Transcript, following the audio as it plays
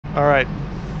All right.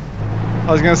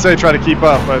 I was gonna say try to keep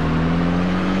up, but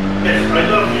yes, I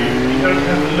love you. You don't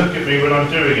have to look at me when I'm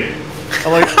doing it. I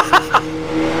like.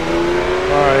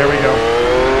 All right, here we go.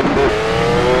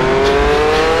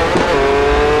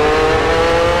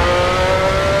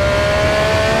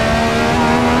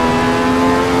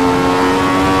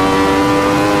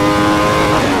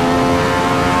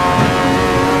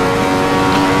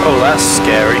 Oh, that's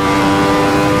scary.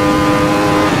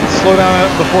 Slow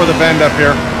down before the bend up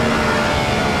here.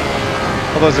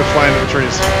 All those are flying into the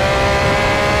trees.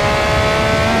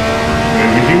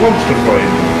 Maybe he wants to fly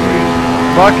into the trees.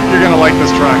 Buck, you're gonna like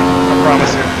this track. I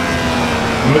promise you.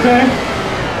 Okay.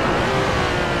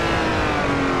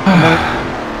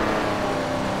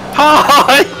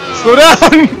 Hi! Slow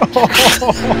down!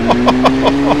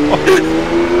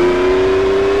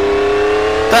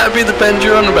 That'd be the bend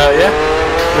you're on about, yeah?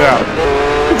 Yeah.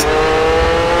 I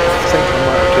think I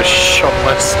might have just shot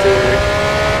my steering.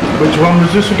 Which one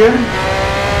was this again?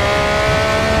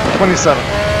 27. 27.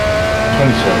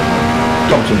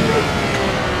 Thompson Road.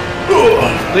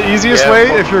 The easiest way,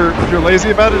 if you're lazy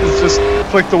about it, is just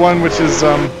click the one which is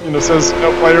says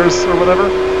no players or whatever,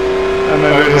 and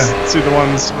then you'll just see the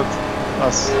ones with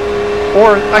us.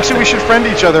 Or actually, we should friend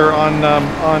each other on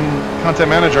Content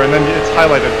Manager, and then it's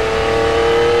highlighted.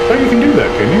 Oh, you can do that,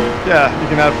 can you? Yeah, you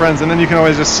can add friends, and then you can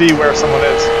always just see where someone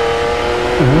is.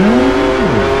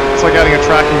 It's like adding a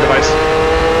tracking device.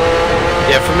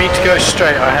 Yeah, for me to go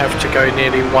straight, I have to go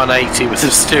nearly 180 with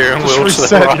the steering Just wheel to the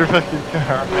reset right. your fucking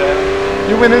car, man.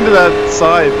 You went into that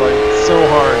side like so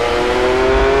hard.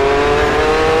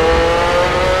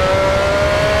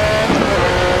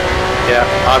 Yeah,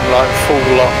 I'm like full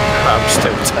lock. I'm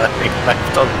still turning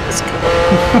left on this car.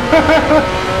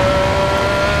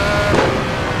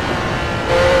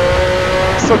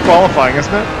 It's still qualifying,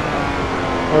 isn't it?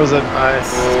 Or is it?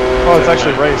 Oh, it's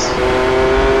actually race.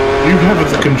 You have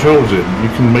the controls in. You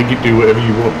can make it do whatever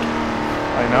you want.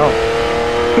 I know.